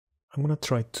I'm gonna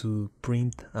try to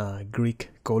print a Greek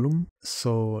column.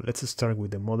 So let's start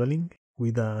with the modeling.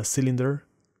 With a cylinder,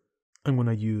 I'm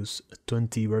gonna use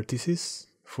 20 vertices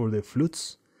for the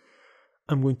flutes.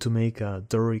 I'm going to make a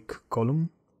Doric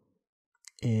column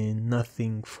and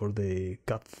nothing for the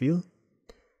cap fill.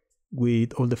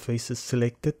 With all the faces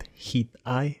selected, hit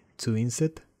I to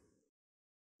inset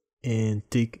and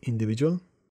tick individual.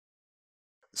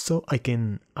 So I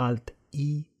can Alt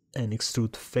E and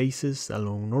extrude faces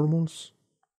along normals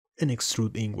and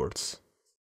extrude inwards.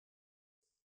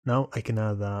 Now I can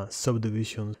add a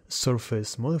subdivision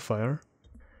surface modifier.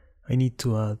 I need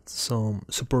to add some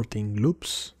supporting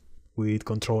loops with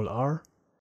Ctrl R.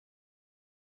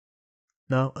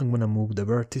 Now I'm gonna move the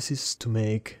vertices to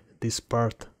make this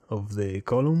part of the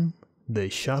column the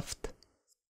shaft.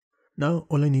 Now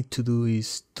all I need to do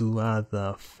is to add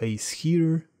a face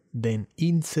here, then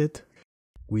inset.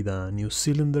 With a new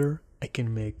cylinder, I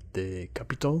can make the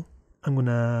capital. I'm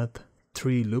gonna add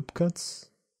 3 loop cuts,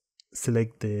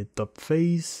 select the top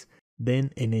face,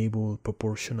 then enable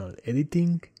proportional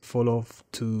editing, fall off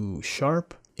to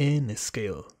sharp and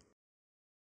scale.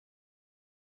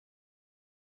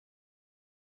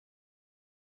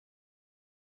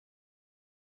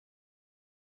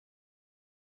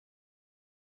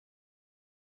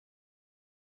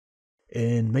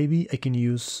 And maybe I can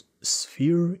use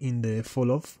sphere in the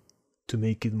fall off to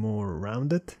make it more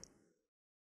rounded.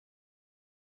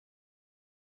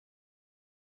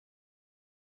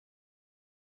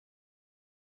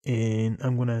 And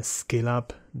I'm gonna scale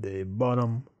up the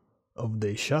bottom of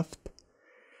the shaft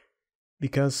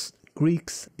because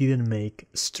Greeks didn't make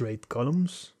straight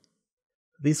columns.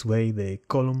 This way the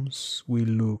columns will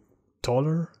look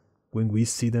taller when we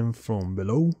see them from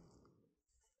below.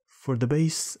 For the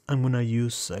base, I'm gonna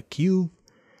use a cube,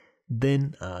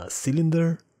 then a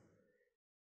cylinder.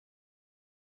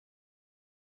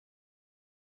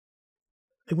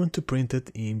 I want to print it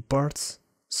in parts,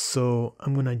 so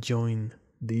I'm gonna join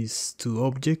these two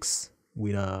objects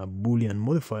with a Boolean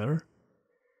modifier.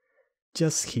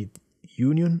 Just hit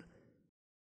Union,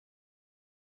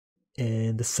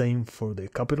 and the same for the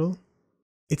capital.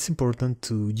 It's important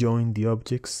to join the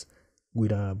objects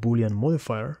with a Boolean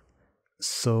modifier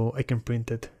so I can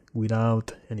print it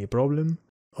without any problem.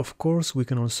 Of course, we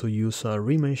can also use a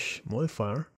remesh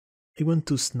modifier. I want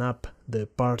to snap the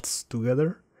parts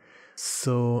together,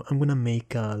 so I'm gonna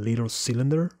make a little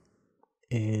cylinder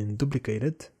and duplicate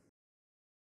it.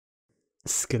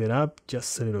 Scale it up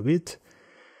just a little bit.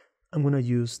 I'm gonna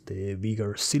use the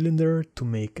bigger cylinder to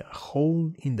make a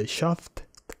hole in the shaft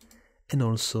and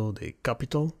also the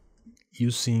capital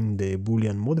using the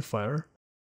Boolean modifier.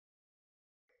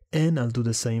 And I'll do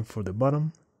the same for the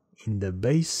bottom, in the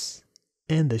base,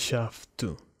 and the shaft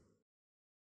too.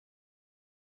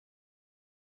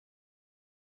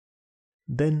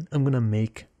 Then I'm gonna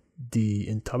make the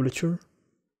entablature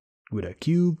with a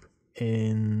cube,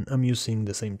 and I'm using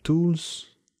the same tools,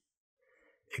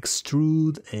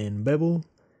 extrude and bevel.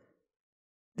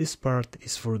 This part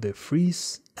is for the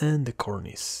frieze and the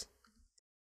cornice.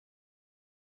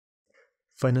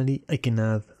 Finally, I can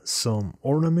add some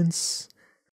ornaments.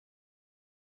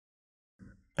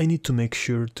 I need to make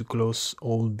sure to close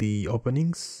all the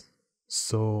openings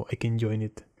so I can join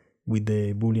it with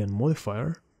the Boolean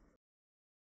modifier.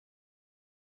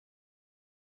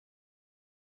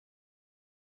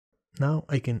 Now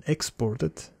I can export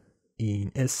it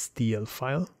in STL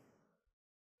file,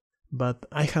 but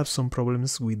I have some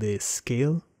problems with the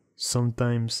scale.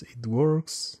 Sometimes it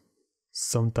works,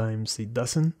 sometimes it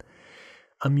doesn't.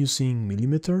 I'm using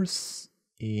millimeters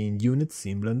in units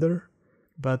in Blender,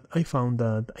 but I found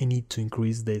that I need to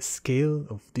increase the scale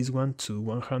of this one to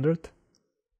 100.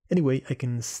 Anyway, I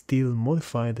can still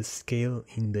modify the scale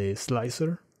in the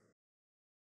slicer.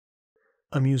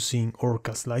 I'm using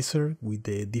Orca Slicer with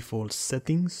the default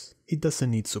settings. It doesn't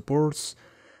need supports,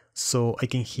 so I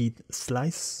can hit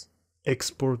Slice,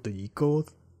 export the G-code,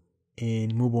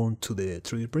 and move on to the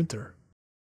 3D printer.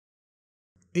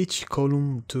 Each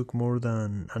column took more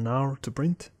than an hour to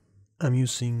print. I'm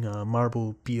using a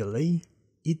marble PLA.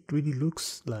 It really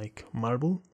looks like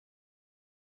marble.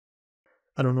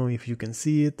 I don't know if you can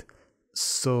see it,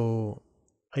 so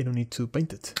I don't need to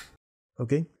paint it.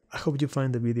 Okay, I hope you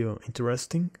find the video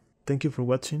interesting. Thank you for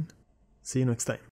watching. See you next time.